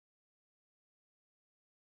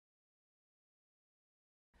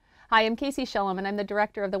Hi, I'm Casey Shillum, and I'm the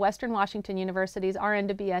director of the Western Washington University's RN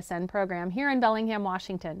to BSN program here in Bellingham,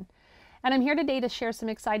 Washington. And I'm here today to share some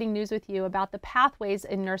exciting news with you about the pathways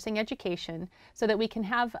in nursing education so that we can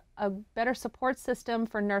have a better support system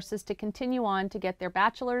for nurses to continue on to get their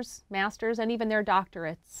bachelor's, master's, and even their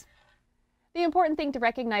doctorates. The important thing to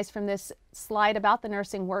recognize from this slide about the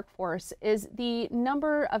nursing workforce is the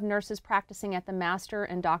number of nurses practicing at the master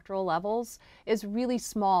and doctoral levels is really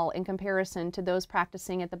small in comparison to those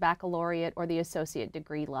practicing at the baccalaureate or the associate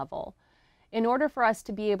degree level. In order for us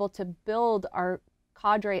to be able to build our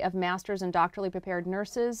cadre of master's and doctorally prepared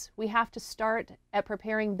nurses, we have to start at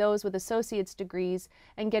preparing those with associate's degrees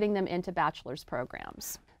and getting them into bachelor's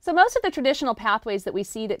programs. So most of the traditional pathways that we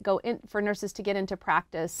see that go in for nurses to get into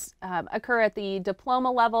practice occur at the diploma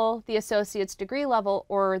level, the associate's degree level,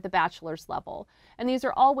 or the bachelor's level. And these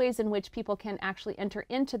are all ways in which people can actually enter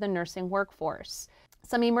into the nursing workforce.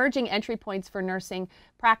 Some emerging entry points for nursing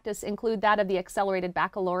practice include that of the accelerated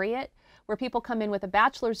baccalaureate, where people come in with a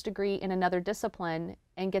bachelor's degree in another discipline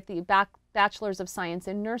and get the bachelor's of science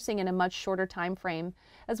in nursing in a much shorter time frame,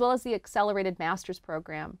 as well as the accelerated master's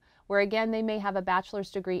program, where again they may have a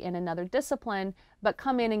bachelor's degree in another discipline, but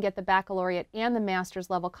come in and get the baccalaureate and the master's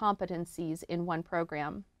level competencies in one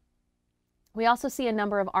program. We also see a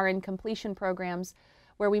number of RN completion programs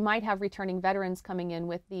where we might have returning veterans coming in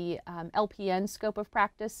with the LPN scope of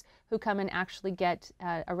practice who come and actually get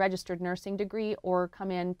a registered nursing degree or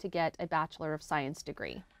come in to get a Bachelor of Science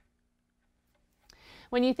degree.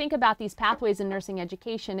 When you think about these pathways in nursing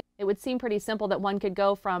education, it would seem pretty simple that one could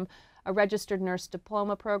go from a registered nurse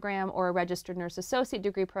diploma program or a registered nurse associate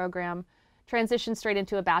degree program, transition straight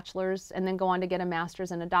into a bachelor's, and then go on to get a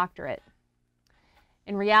master's and a doctorate.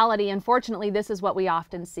 In reality, unfortunately, this is what we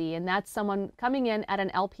often see, and that's someone coming in at an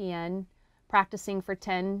LPN, practicing for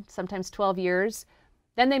 10, sometimes 12 years.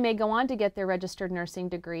 Then they may go on to get their registered nursing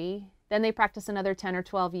degree. Then they practice another 10 or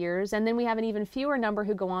 12 years, and then we have an even fewer number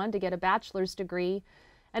who go on to get a bachelor's degree.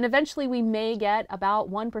 And eventually we may get about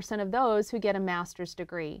 1% of those who get a master's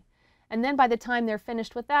degree. And then by the time they're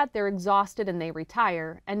finished with that, they're exhausted and they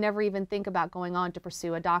retire and never even think about going on to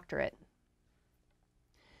pursue a doctorate.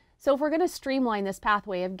 So if we're going to streamline this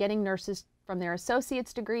pathway of getting nurses from their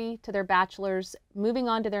associate's degree to their bachelor's, moving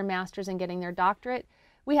on to their master's and getting their doctorate,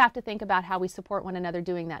 we have to think about how we support one another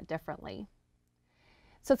doing that differently.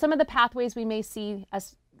 So some of the pathways we may see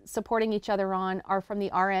us supporting each other on are from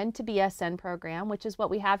the RN to BSN program, which is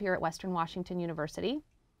what we have here at Western Washington University.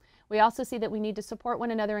 We also see that we need to support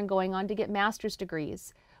one another in going on to get master's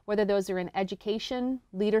degrees, whether those are in education,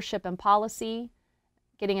 leadership and policy,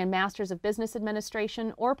 getting a master's of business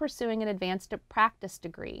administration, or pursuing an advanced practice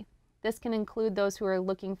degree. This can include those who are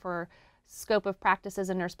looking for scope of practice as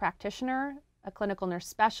a nurse practitioner, a clinical nurse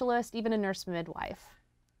specialist, even a nurse midwife.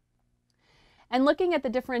 And looking at the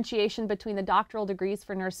differentiation between the doctoral degrees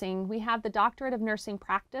for nursing, we have the Doctorate of Nursing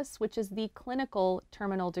Practice, which is the clinical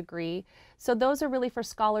terminal degree. So those are really for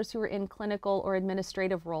scholars who are in clinical or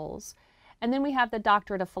administrative roles. And then we have the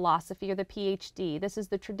Doctorate of Philosophy, or the PhD. This is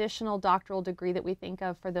the traditional doctoral degree that we think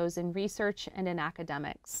of for those in research and in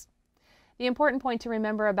academics. The important point to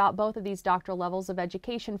remember about both of these doctoral levels of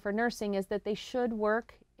education for nursing is that they should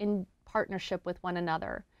work in partnership with one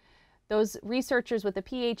another. Those researchers with a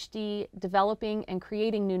PhD developing and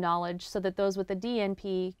creating new knowledge so that those with a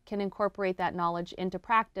DNP can incorporate that knowledge into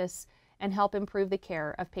practice and help improve the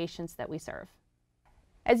care of patients that we serve.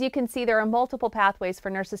 As you can see, there are multiple pathways for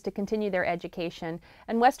nurses to continue their education,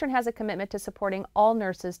 and Western has a commitment to supporting all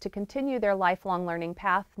nurses to continue their lifelong learning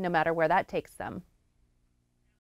path, no matter where that takes them.